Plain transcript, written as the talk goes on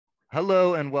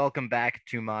Hello and welcome back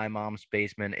to my mom's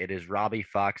basement. It is Robbie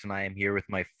Fox, and I am here with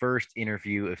my first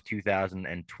interview of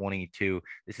 2022.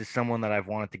 This is someone that I've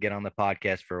wanted to get on the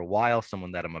podcast for a while,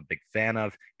 someone that I'm a big fan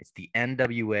of. It's the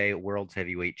NWA World's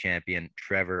Heavyweight Champion,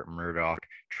 Trevor Murdoch.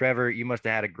 Trevor, you must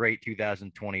have had a great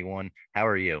 2021. How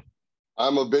are you?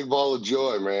 I'm a big ball of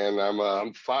joy, man.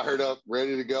 I'm fired up,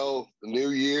 ready to go. The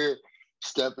new year,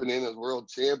 stepping in as world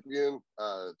champion.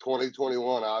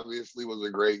 2021 obviously was a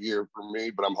great year for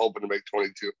me, but I'm hoping to make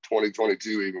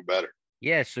 2022 even better.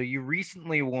 Yeah, so you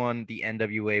recently won the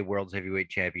NWA World's Heavyweight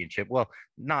Championship. Well,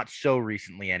 not so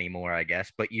recently anymore, I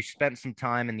guess, but you spent some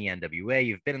time in the NWA.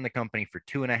 You've been in the company for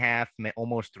two and a half,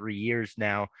 almost 3 years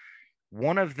now.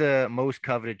 One of the most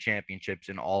coveted championships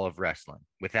in all of wrestling,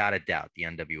 without a doubt, the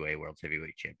NWA World's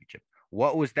Heavyweight Championship.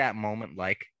 What was that moment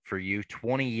like for you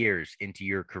 20 years into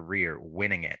your career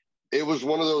winning it? It was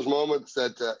one of those moments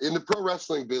that in the pro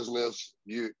wrestling business,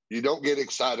 you don't get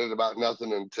excited about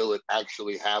nothing until it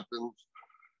actually happens.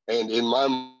 And in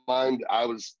my mind, I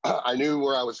knew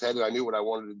where I was headed. I knew what I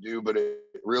wanted to do, but it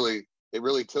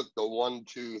really took the 1,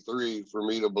 2, 3 for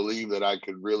me to believe that I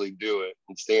could really do it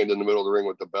and stand in the middle of the ring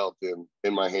with the belt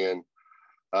in my hand.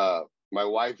 My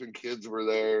wife and kids were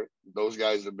there. Those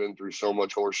guys have been through so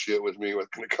much horse shit with me when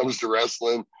it comes to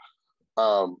wrestling.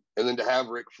 And then to have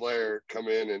Ric Flair come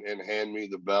in and hand me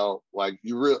the belt, I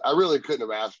really couldn't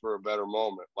have asked for a better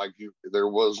moment. There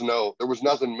was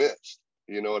nothing missed.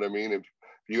 You know what I mean? If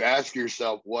you ask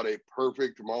yourself what a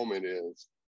perfect moment is,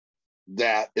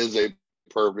 that is a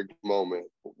perfect moment.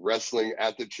 Wrestling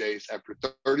at the Chase after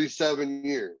 37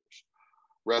 years,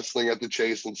 wrestling at the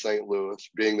Chase in St. Louis,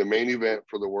 being the main event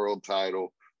for the world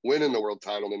title, winning the world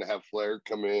title, and then to have Flair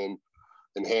come in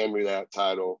and hand me that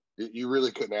title. You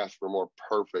really couldn't ask for a more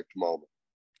perfect moment.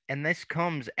 And this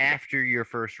comes after your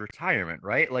first retirement,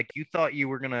 right? Like you thought you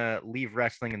were going to leave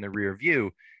wrestling in the rear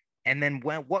view. And then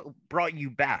what brought you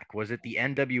back? Was it the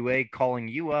NWA calling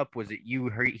you up? Was it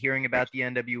you hearing about the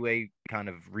NWA kind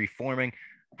of reforming?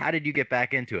 How did you get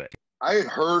back into it? I had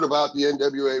heard about the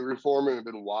NWA reforming and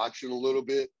been watching a little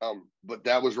bit, but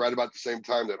that was right about the same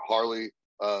time that Harley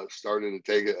started to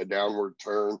take a downward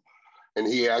turn, and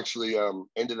he actually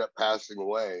ended up passing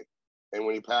away. And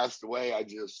when he passed away,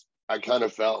 I kind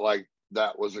of felt like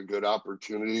that was a good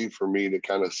opportunity for me to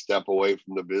kind of step away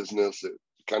from the business. It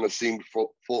kind of seemed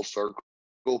full circle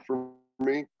for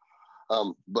me.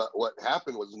 But what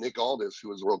happened was Nick Aldis, who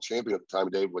was world champion at the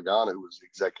time, Dave Lagana, who was the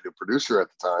executive producer at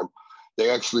the time, they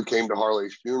actually came to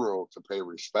Harley's funeral to pay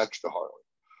respects to Harley.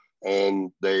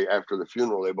 And after the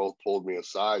funeral, they both pulled me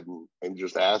aside and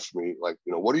just asked me, like,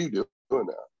 what are you doing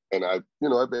now? And I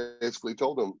basically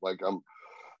told them, like,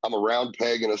 I'm a round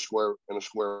peg in a square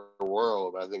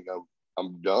world. I think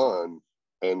I'm done.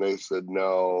 And they said,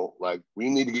 no, like, we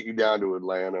need to get you down to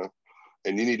Atlanta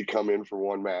and you need to come in for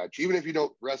one match. Even if you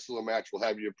don't wrestle a match, we'll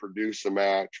have you produce a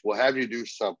match. We'll have you do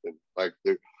something. Like,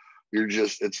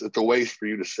 it's a waste for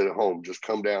you to sit at home. Just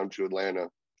come down to Atlanta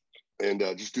and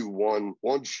just do one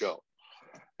show.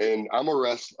 And I'm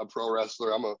a pro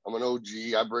wrestler. I'm an OG.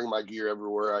 I bring my gear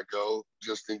everywhere I go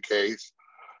just in case.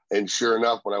 And sure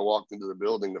enough, when I walked into the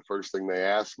building, the first thing they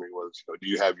asked me was, do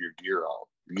you have your gear on?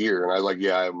 Gear. And I was like,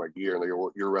 yeah, I have my gear. And they go,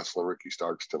 well, you're wrestling Ricky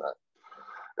Starks tonight.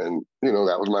 And,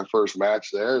 that was my first match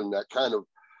there. And that kind of,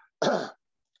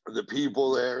 the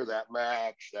people there, that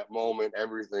match, that moment,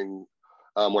 everything.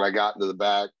 When I got into the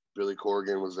back, Billy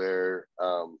Corgan was there.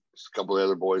 A couple of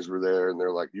other boys were there. And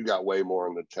they're like, you got way more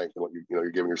in the tank than what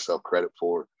you're giving yourself credit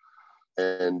for.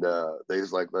 And they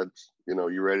was like,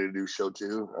 you ready to do show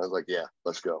two? I was like, yeah,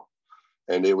 let's go.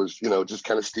 And it was, just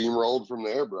kind of steamrolled from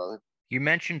there, brother. You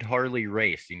mentioned Harley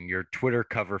Race, and your Twitter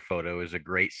cover photo is a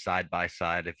great side by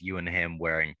side of you and him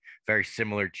wearing very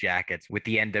similar jackets with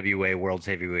the NWA World's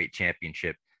Heavyweight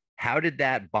Championship. How did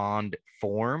that bond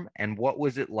form, and what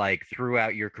was it like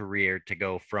throughout your career to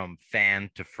go from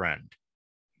fan to friend?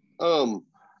 Um,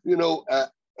 you know, uh,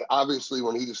 Obviously,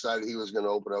 when he decided he was going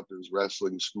to open up his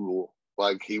wrestling school,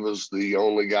 like, he was the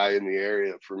only guy in the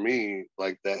area for me,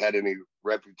 like, that had any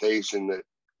reputation that,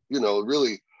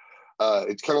 really,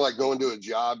 it's kind of like going to a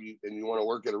job and you want to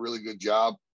work at a really good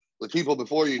job. The people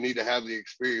before you need to have the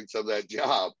experience of that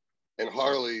job. And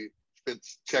Harley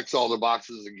checks all the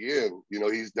boxes again.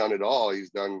 He's done it all. He's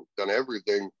done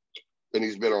everything, and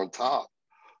he's been on top.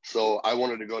 So I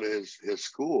wanted to go to his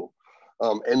school.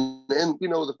 And then,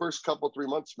 the first couple, 3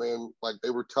 months, man, like,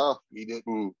 they were tough. He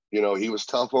didn't, he was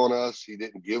tough on us. He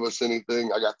didn't give us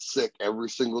anything. I got sick every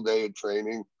single day of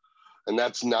training. And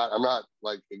I'm not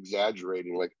like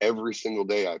exaggerating. Like, every single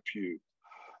day I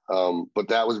puked. But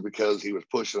that was because he was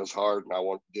pushing us hard,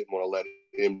 and didn't want to let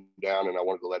him down. And I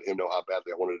wanted to let him know how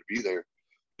badly I wanted to be there.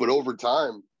 But over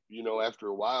time, after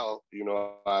a while,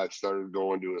 I started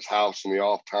going to his house in the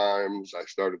off times. I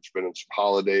started spending some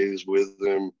holidays with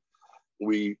him.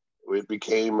 It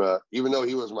became, even though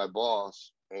he was my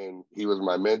boss and he was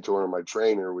my mentor and my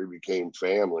trainer, we became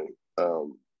family.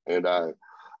 And I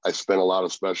spent a lot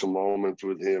of special moments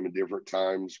with him at different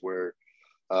times where,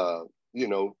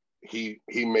 he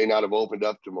may not have opened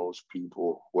up to most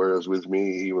people, whereas with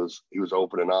me, he was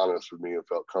open and honest with me and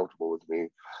felt comfortable with me.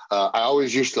 I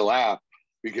always used to laugh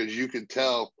because you could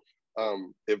tell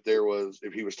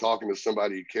if he was talking to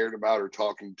somebody he cared about or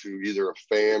talking to either a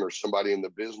fan or somebody in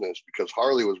the business, because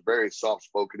Harley was a very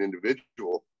soft-spoken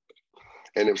individual.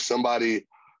 And if somebody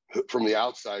from the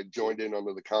outside joined in on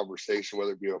the conversation,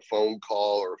 whether it be a phone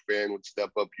call or a fan would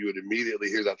step up, you would immediately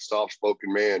hear that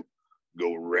soft-spoken man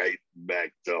go right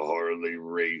back to Harley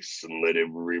Race and let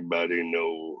everybody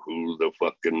know who the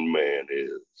fucking man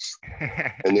is.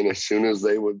 And then as soon as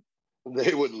they would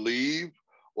leave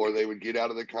or they would get out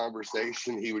of the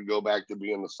conversation, he would go back to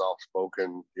being the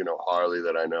soft-spoken, Harley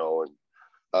that I know.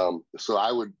 And so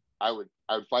I would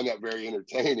find that very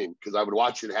entertaining because I would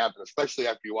watch it happen, especially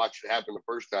after you watch it happen the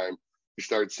first time. You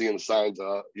start seeing the signs,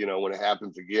 when it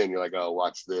happens again, you're like, oh,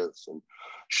 watch this. And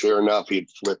sure enough, he'd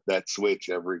flip that switch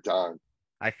every time.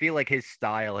 I feel like his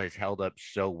style has held up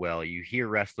so well. You hear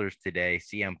wrestlers today,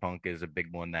 CM Punk is a big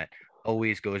one that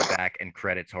always goes back and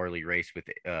credits Harley Race with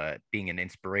being an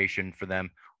inspiration for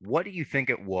them. What do you think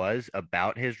it was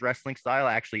about his wrestling style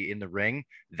actually in the ring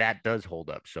that does hold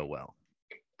up so well?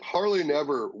 Harley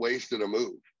never wasted a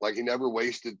move. Like, he never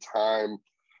wasted time.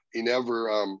 He never,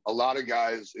 a lot of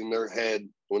guys in their head,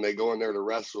 when they go in there to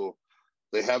wrestle,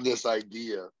 they have this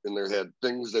idea in their head,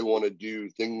 things they want to do,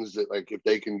 things that, like, if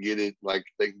they can get it, like,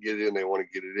 they can get it in, they want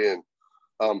to get it in.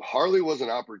 Harley was an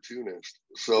opportunist.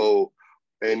 So,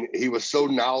 and he was so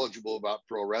knowledgeable about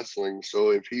pro wrestling. So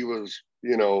if he was,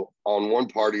 on one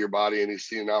part of your body and he's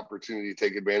seen an opportunity to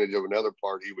take advantage of another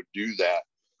part, he would do that.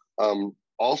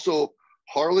 Also,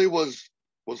 Harley was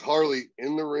Harley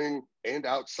in the ring and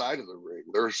outside of the ring.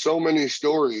 There are so many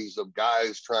stories of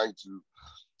guys trying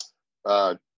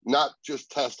to not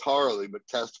just test Harley, but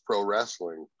test pro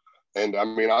wrestling. And I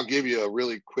mean, I'll give you a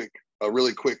really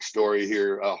quick story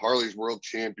here. Harley's world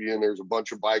champion. There's a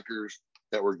bunch of bikers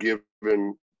that were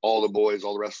giving all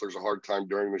the wrestlers a hard time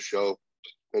during the show.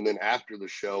 And then after the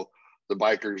show, the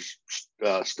bikers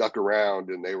stuck around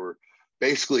and they were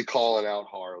basically calling out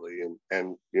Harley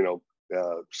and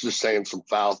just saying some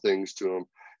foul things to him.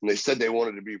 And they said they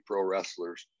wanted to be pro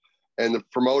wrestlers. And the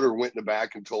promoter went in the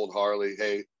back and told Harley,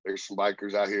 hey, there's some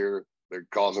bikers out here. They're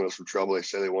causing us some trouble. They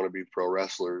say they want to be pro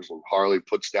wrestlers. And Harley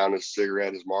puts down his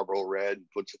cigarette, his Marlboro Red, and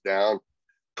puts it down,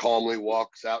 calmly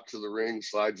walks out to the ring,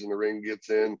 slides in the ring, gets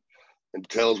in, and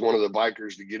tells one of the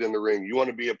bikers to get in the ring. You want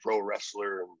to be a pro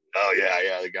wrestler? And, oh,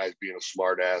 yeah, the guy's being a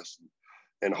smart ass.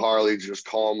 And Harley just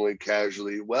calmly,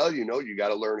 casually, well, you got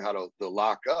to learn how to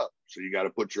lock up. So you got to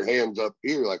put your hands up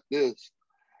here like this.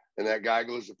 And that guy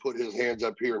goes to put his hands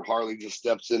up here, and Harley just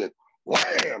steps in and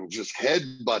wham, just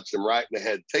headbutts him right in the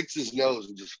head, takes his nose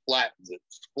and just flattens it,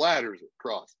 splatters it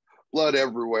across. Blood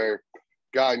everywhere.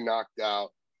 Guy knocked out.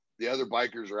 The other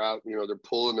bikers are out, they're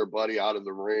pulling their buddy out of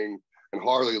the ring. And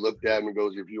Harley looked at him and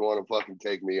goes, if you want to fucking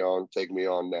take me on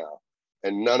now.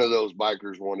 And none of those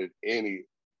bikers wanted any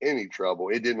trouble.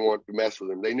 It didn't want to mess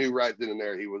with him. They knew right then and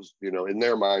there he was, in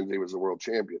their minds, he was the world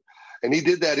champion. And he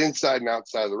did that inside and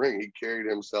outside of the ring. He carried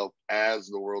himself as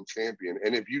the world champion.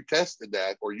 And if you tested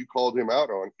that or you called him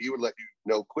out on, he would let you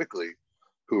know quickly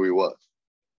who he was.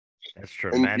 That's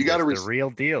tremendous. You got the real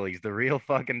deal. He's the real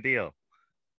fucking deal.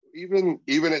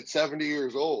 Even at 70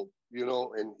 years old,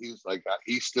 and he's like,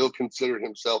 he still considered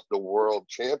himself the world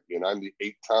champion. I'm the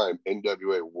 8-time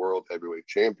NWA world heavyweight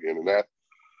champion. And that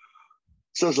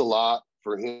says a lot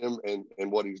for him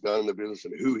and what he's done in the business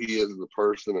and who he is as a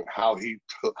person and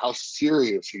how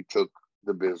serious he took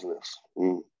the business.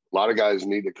 And a lot of guys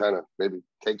need to kind of maybe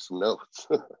take some notes.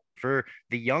 For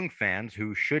the young fans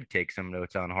who should take some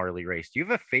notes on Harley Race, do you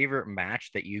have a favorite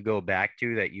match that you go back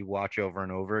to that you watch over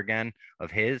and over again of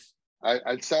his?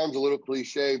 It sounds a little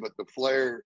cliche, but the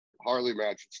Flair Harley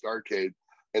match at Starrcade.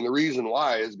 And the reason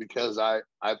why is because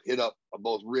I've hit up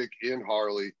both Rick and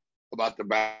Harley about the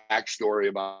backstory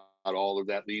about all of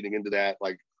that leading into that.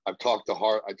 Like, I talked to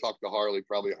Harley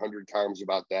probably 100 times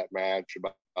about that match,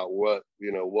 about what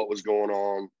was going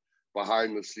on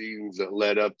behind the scenes that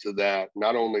led up to that,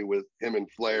 not only with him and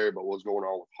Flair, but what was going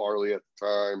on with Harley at the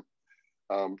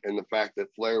time. And the fact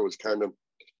that Flair was kind of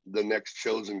the next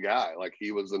chosen guy, like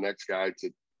he was the next guy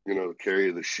to,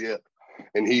 carry the ship.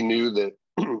 And he knew that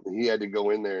he had to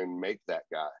go in there and make that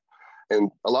guy. And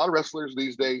a lot of wrestlers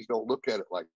these days don't look at it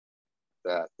like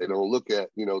that. They don't look at,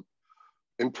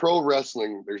 in pro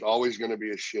wrestling, there's always going to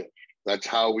be a shift. That's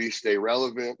how we stay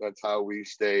relevant. That's how we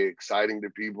stay exciting to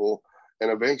people.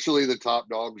 And eventually the top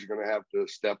dogs are going to have to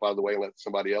step out of the way and let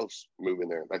somebody else move in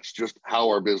there. That's just how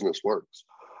our business works.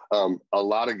 A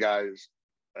lot of guys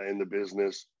in the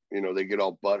business, they get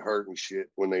all butthurt and shit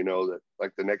when they know that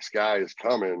like the next guy is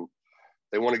coming.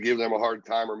 They want to give them a hard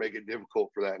time or make it difficult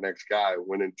for that next guy,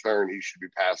 when in turn he should be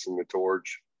passing the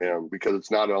torch, because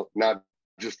it's not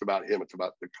just about him, it's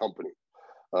about the company.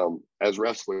 As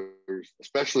wrestlers,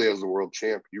 especially as the world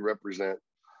champ, you represent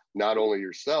not only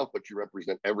yourself, but you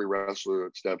represent every wrestler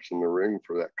that steps in the ring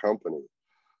for that company.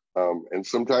 And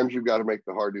sometimes you've got to make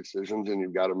the hard decisions, and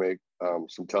you've got to make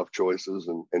some tough choices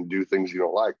and do things you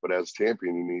don't like. But as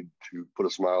champion, you need to put a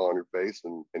smile on your face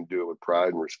and do it with pride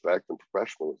and respect and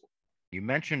professionalism. You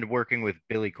mentioned working with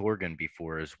Billy Corgan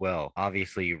before as well.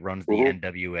 Obviously, he runs the Mm-hmm.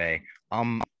 NWA.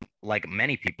 Like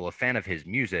many people, a fan of his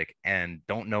music and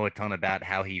don't know a ton about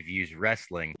how he views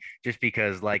wrestling, just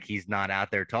because like he's not out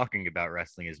there talking about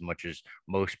wrestling as much as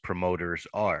most promoters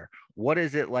are. What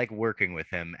is it like working with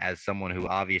him as someone who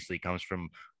obviously comes from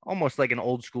almost like an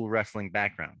old school wrestling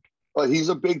background? Well, he's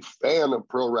a big fan of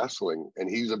pro wrestling, and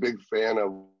he's a big fan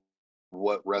of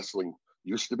what wrestling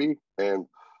used to be, and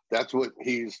that's what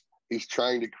he's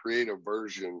trying to create a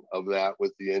version of that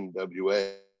with the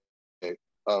NWA.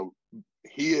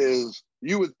 He is,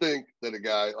 you would think that a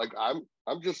guy like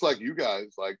I'm just like you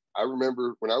guys. Like I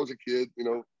remember when I was a kid,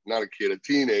 not a kid, a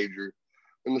teenager,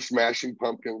 and the Smashing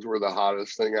Pumpkins were the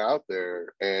hottest thing out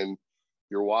there. And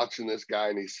you're watching this guy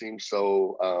and he seems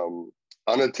so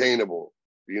unattainable.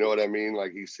 You know what I mean?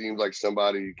 Like he seems like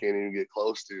somebody you can't even get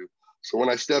close to. So when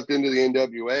I stepped into the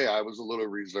NWA, I was a little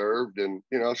reserved and,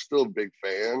 still a big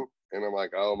fan. And I'm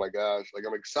like, oh my gosh, like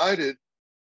I'm excited.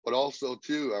 But also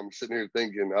too, I'm sitting here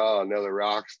thinking, oh, another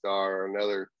rock star,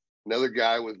 another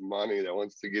guy with money that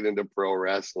wants to get into pro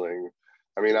wrestling.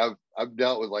 I mean, I've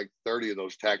dealt with like 30 of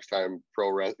those tax time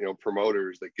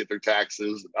promoters that get their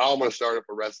taxes. Oh, I'm going to start up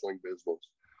a wrestling business.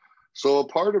 So a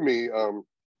part of me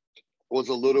was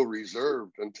a little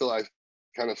reserved until I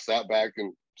kind of sat back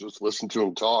and just listened to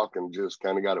him talk and just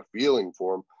kind of got a feeling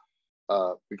for him,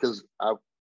 because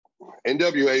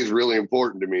NWA is really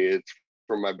important to me. It's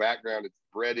from my background. It's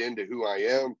bred into who I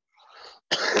am.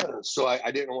 So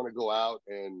I didn't want to go out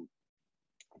and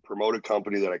promote a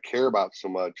company that I care about so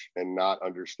much and not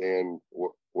understand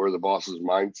where the boss's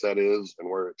mindset is and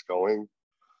where it's going.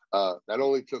 That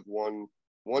only took one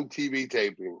TV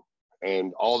taping,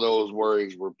 and all those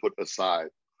worries were put aside.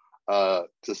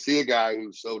 To see a guy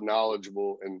who's so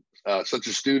knowledgeable and such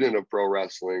a student of pro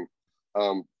wrestling,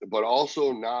 but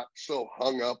also not so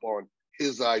hung up on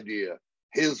his idea,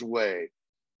 his way.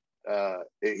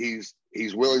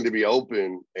 He's willing to be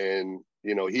open, and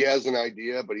he has an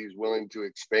idea, but he's willing to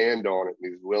expand on it,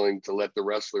 and he's willing to let the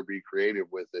wrestler be creative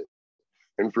with it.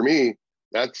 And for me,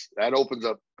 that opens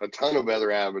up a ton of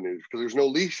other avenues, because there's no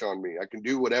leash on me. I can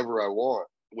do whatever I want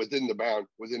within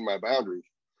my boundaries.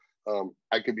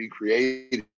 I can be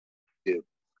creative.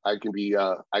 I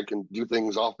can do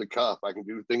things off the cuff. I can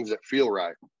do things that feel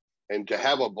right. And to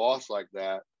have a boss like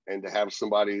that, and to have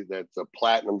somebody that's a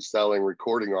platinum selling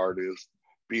recording artist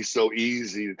be so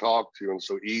easy to talk to and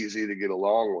so easy to get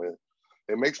along with,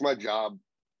 it makes my job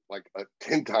like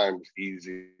 10 times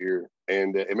easier.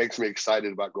 And it makes me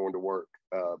excited about going to work,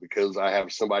 because I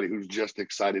have somebody who's just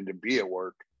excited to be at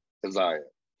work as I am.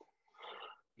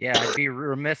 Yeah, I'd be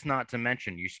remiss not to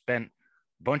mention you spent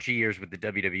a bunch of years with the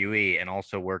WWE and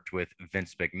also worked with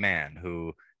Vince McMahon,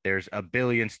 who there's a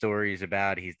billion stories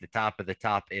about. He's the top of the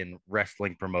top in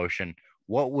wrestling promotion.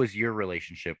 What was your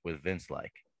relationship with Vince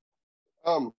like?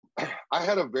 I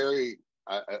had it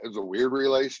was a weird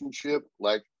relationship.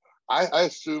 Like I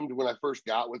assumed when I first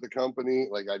got with the company,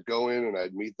 like I'd go in and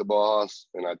I'd meet the boss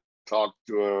and I'd talk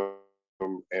to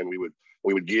him, and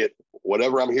we would get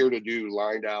whatever I'm here to do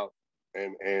lined out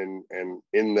and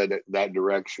in that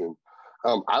direction.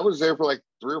 I was there for like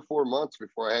 3 or 4 months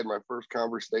before I had my first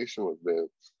conversation with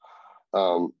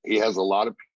Vince. He has a lot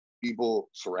of people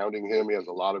surrounding him. He has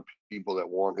a lot of people that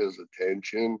want his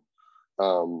attention.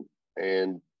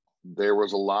 And there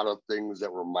was a lot of things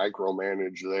that were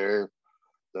micromanaged there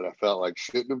that I felt like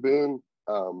shouldn't have been.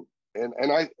 And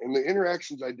the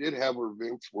interactions I did have with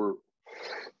Vince were,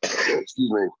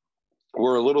 excuse me,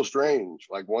 were a little strange.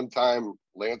 Like one time,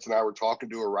 Lance and I were talking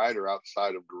to a writer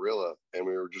outside of Gorilla, and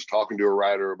we were just talking to a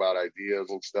writer about ideas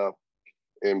and stuff.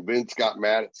 And Vince got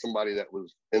mad at somebody that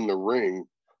was in the ring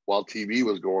while TV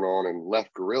was going on and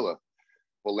left Gorilla.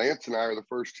 Well, Lance and I are the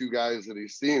first 2 guys that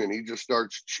he's seen, and he just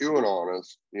starts chewing on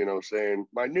us, saying,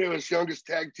 my newest, youngest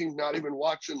tag team's not even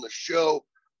watching the show.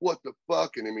 what the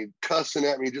fuck? And I mean, cussing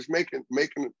at me, just making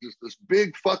just this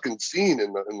big fucking scene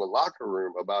in the locker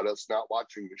room about us not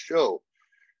watching the show,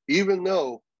 even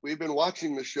though we've been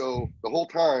watching the show the whole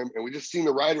time, and we just seen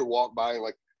the writer walk by and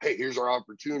like, hey, here's our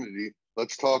opportunity.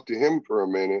 Let's talk to him for a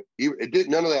minute. It did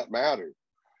none of that matter.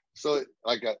 So it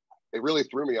really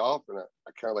threw me off, and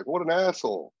I kind of like, what an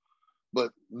asshole.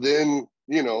 But then,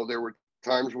 you know, there were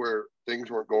times where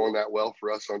things weren't going that well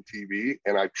for us on TV,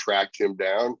 and I tracked him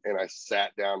down and I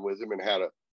sat down with him and had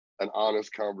an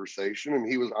honest conversation, and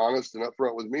he was honest and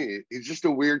upfront with me. He's just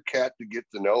a weird cat to get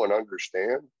to know and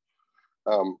understand.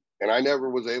 And I never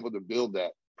was able to build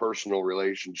that personal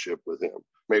relationship with him.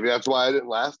 Maybe that's why I didn't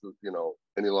last, you know,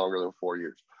 any longer than 4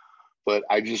 years. But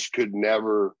I just could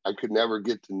never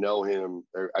get to know him.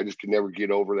 Or I just could never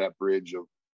get over that bridge of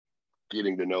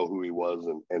getting to know who he was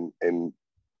and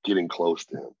getting close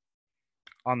to him.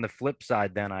 On the flip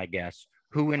side, then, I guess,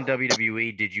 who in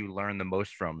WWE did you learn the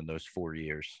most from in those 4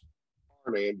 years?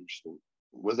 Arn Anderson,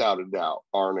 without a doubt.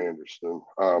 Arn Anderson.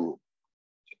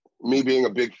 Me being a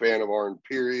big fan of Arn,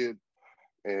 period,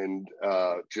 and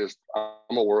just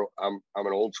I'm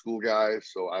an old school guy,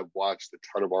 so I've watched a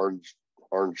ton of Arn's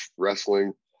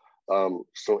wrestling.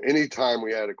 So anytime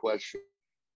we had a question,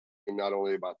 not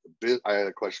only about I had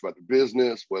a question about the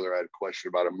business, whether I had a question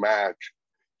about a match,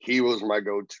 he was my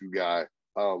go-to guy.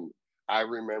 I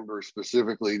remember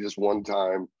specifically just one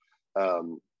time,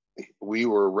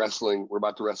 we're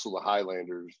about to wrestle the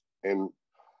Highlanders, and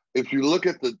if you look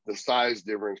at the size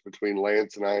difference between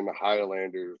Lance and I and the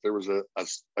Highlanders, there was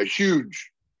a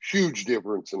huge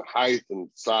difference in height and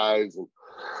size and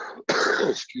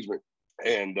excuse me.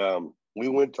 And we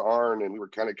went to Arn, and we were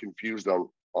kind of confused on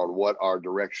what our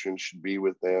direction should be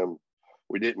with them.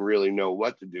 We didn't really know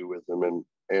what to do with them. And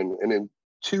in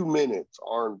 2 minutes,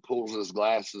 Arn pulls his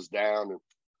glasses down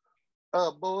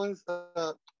and, boys,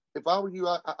 if I were you,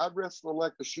 I'd wrestle them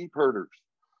like the sheep herders.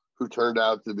 Who turned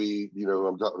out to be, you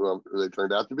know, who they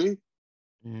turned out to be?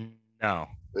 No.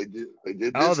 They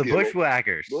did. Oh, the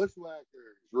Bushwhackers.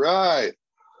 Bushwhackers, right.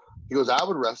 He goes, I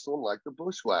would wrestle them like the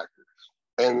Bushwhackers.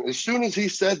 And as soon as he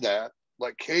said that,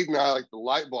 like Cade and I, like the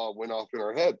light bulb went off in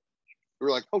our head. We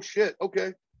were like, oh shit,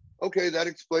 okay, that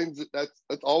explains it. That's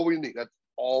all we need. That's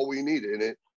all we needed. And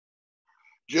it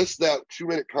just that 2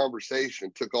 minute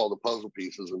conversation took all the puzzle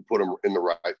pieces and put them in the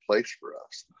right place for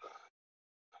us.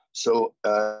 So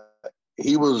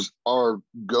he was our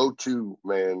go-to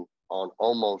man on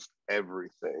almost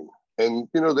everything. And,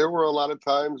 you know, there were a lot of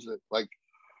times that, like,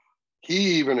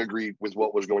 he even agreed with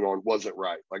what was going on wasn't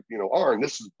right. Like, you know, Arn,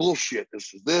 this is bullshit.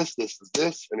 This is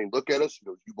this. And he'd look at us and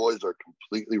goes, you boys are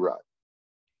completely right.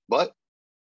 But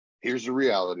here's the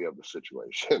reality of the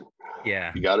situation.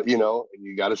 Yeah. You got to, you know,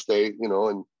 you got to stay, you know,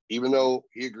 and even though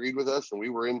he agreed with us and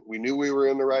we knew we were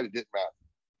in the right, it didn't matter.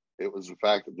 It was the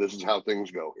fact that this is how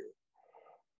things go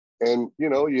here. And, you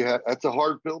know, that's a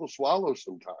hard pill to swallow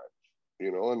sometimes,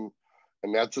 you know,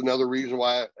 and that's another reason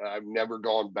why I've never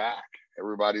gone back.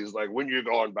 Everybody's like, when you're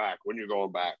going back, when you're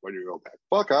going back.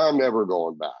 Fuck, I'm never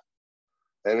going back.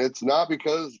 And it's not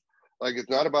because, like, it's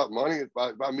not about money. It's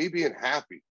about me being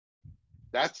happy.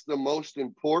 That's the most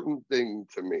important thing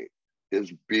to me,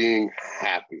 is being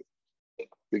happy.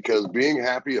 Because being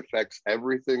happy affects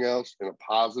everything else in a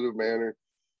positive manner.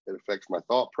 It affects my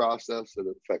thought process. It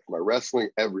affects my wrestling,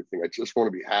 everything. I just want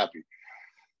to be happy.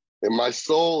 And my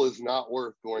soul is not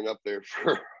worth going up there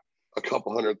for a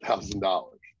couple $100,000.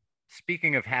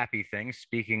 Speaking of happy things,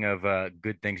 speaking of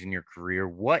good things in your career,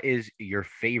 what is your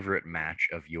favorite match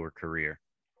of your career?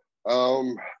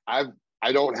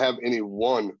 I don't have any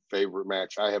one favorite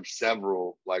match. I have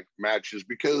several like matches,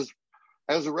 because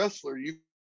as a wrestler, you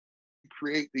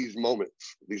create these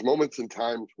moments in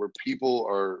times where people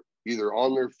are either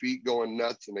on their feet going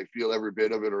nuts and they feel every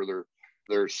bit of it, or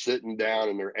they're sitting down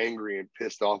and they're angry and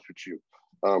pissed off at you.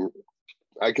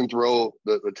 I can throw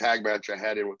the tag match I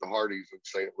had in with the Hardys in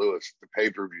St. Louis, the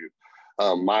pay-per-view.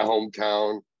 My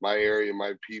hometown, my area,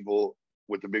 my people,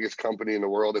 with the biggest company in the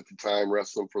world at the time,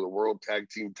 wrestling for the world tag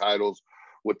team titles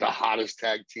with the hottest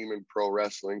tag team in pro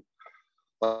wrestling.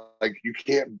 Like, you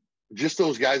can't, just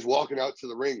those guys walking out to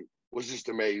the ring was just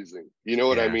amazing. You know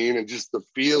what I mean? And just the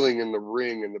feeling in the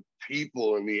ring and the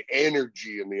people and the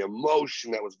energy and the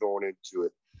emotion that was going into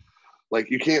it. Like,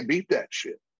 you can't beat that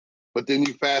shit. But then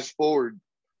you fast forward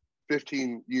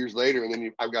 15 years later, and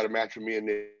then I've got a match with me and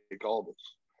Nick Aldis.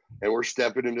 And we're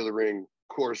stepping into the ring,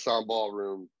 Coruscant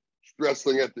Ballroom,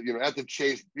 wrestling at the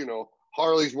Chase,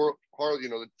 Harley,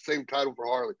 the same title for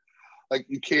Harley. Like,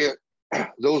 you can't,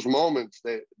 those moments,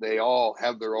 they all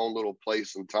have their own little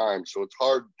place and time. So it's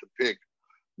hard to pick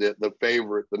the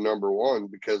favorite, the number one,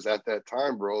 because at that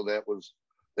time, bro,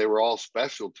 they were all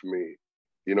special to me.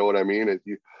 You know what I mean?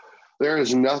 There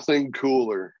is nothing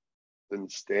cooler than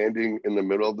standing in the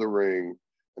middle of the ring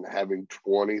and having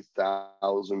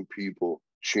 20,000 people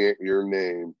chant your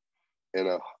name, and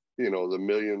the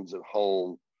millions at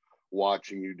home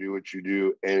watching you do what you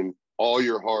do, and all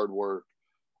your hard work,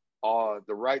 at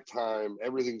the right time,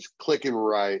 everything's clicking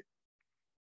right.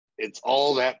 It's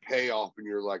all that payoff, and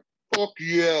you're like, fuck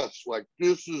yes, like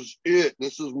this is it.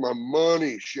 This is my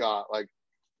money shot. Like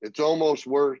it's almost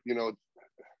worth,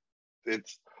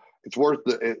 it's worth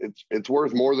it's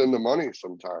worth more than the money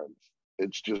sometimes.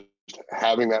 It's just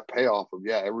having that payoff of,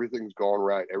 yeah, everything's gone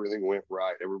right, everything went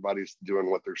right, everybody's doing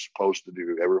what they're supposed to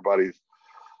do,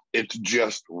 it's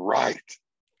just right.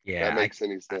 Yeah, that makes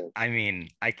any sense. I mean,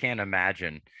 I can't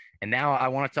imagine. And now I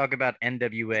want to talk about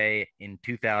NWA in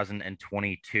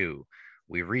 2022.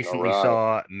 We recently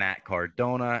saw Matt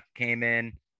Cardona came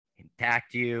in,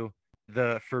 attacked you.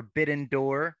 The forbidden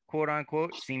door, quote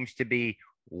unquote, seems to be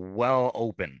well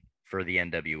open for the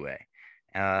NWA.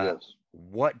 Yes.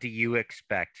 What do you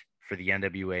expect for the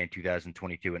NWA in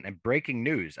 2022? And breaking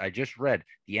news, I just read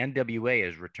the NWA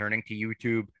is returning to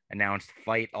YouTube, announced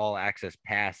Fight All Access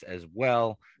Pass as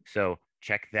well. So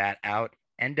check that out.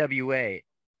 NWA,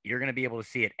 you're going to be able to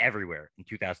see it everywhere in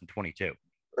 2022.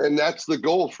 And that's the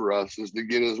goal for us, is to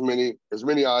get as many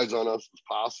eyes on us as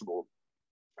possible.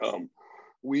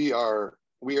 We are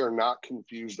not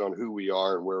confused on who we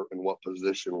are and where and what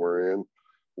position we're in.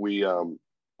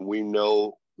 We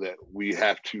know that we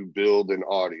have to build an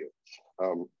audience.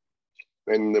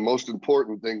 And the most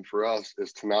important thing for us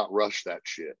is to not rush that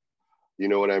shit. You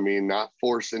know what I mean? Not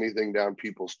force anything down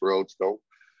people's throats.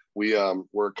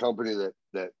 We're a company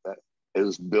that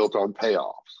is built on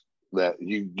payoffs, that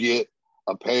you get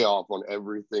a payoff on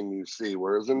everything you see.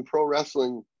 Whereas in pro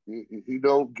wrestling, you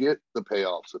don't get the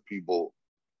payoffs that people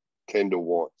tend to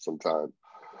want sometimes.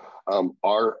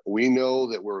 We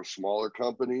know that we're a smaller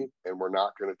company, and we're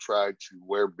not going to try to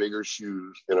wear bigger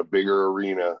shoes in a bigger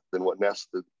arena than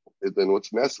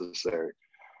what's necessary.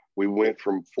 We went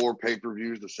from 4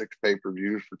 pay-per-views to 6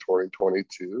 pay-per-views for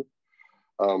 2022.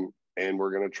 And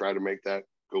we're going to try to make that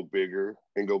go bigger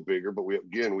and go bigger. But we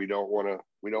don't want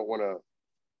to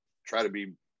try to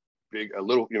be big,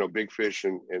 big fish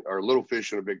or little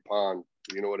fish in a big pond.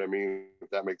 You know what I mean? If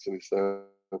that makes any sense.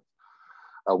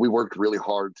 We worked really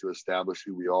hard to establish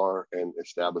who we are and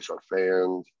establish our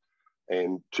fans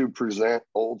and to present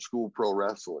old school pro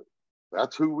wrestling.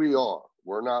 That's who we are.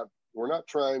 We're not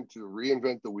trying to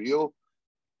reinvent the wheel.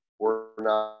 We're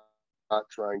not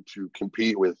trying to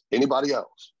compete with anybody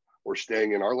else. We're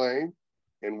staying in our lane,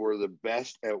 and we're the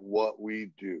best at what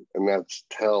we do. And that's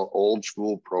tell old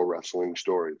school pro wrestling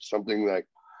stories. Something like,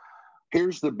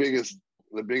 here's the biggest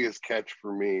catch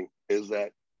for me is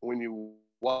that when you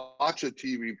watch any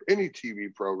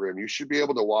TV program, you should be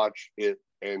able to watch it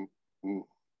and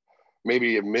maybe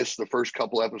you missed the first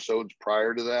couple episodes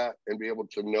prior to that and be able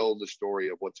to know the story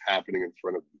of what's happening in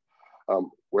front of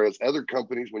you. Whereas other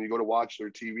companies, when you go to watch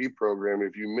their TV program,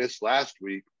 if you missed last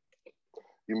week,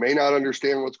 you may not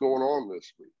understand what's going on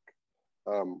this week.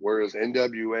 Whereas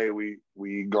NWA,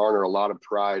 we garner a lot of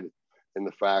pride in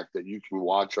the fact that you can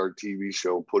watch our TV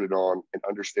show, put it on, and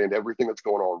understand everything that's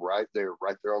going on right there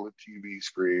on the TV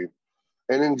screen,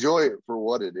 and enjoy it for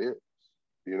what it is.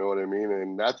 You know what I mean?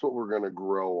 And that's what we're going to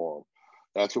grow on.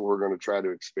 That's what we're going to try to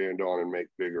expand on and make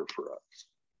bigger for us.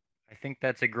 I think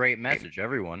that's a great message,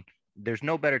 everyone. There's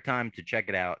no better time to check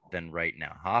it out than right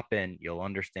now. Hop in, you'll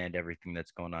understand everything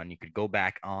that's going on. You could go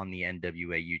back on the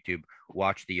NWA YouTube,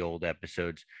 watch the old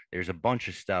episodes. There's a bunch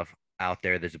of stuff out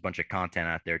there. There's a bunch of content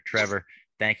out there. Trevor,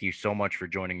 thank you so much for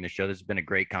joining the show. This has been a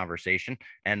great conversation,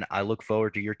 and I look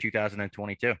forward to your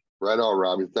 2022. Right on,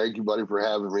 Robbie. Thank you, buddy, for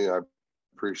having me. I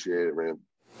appreciate it, man.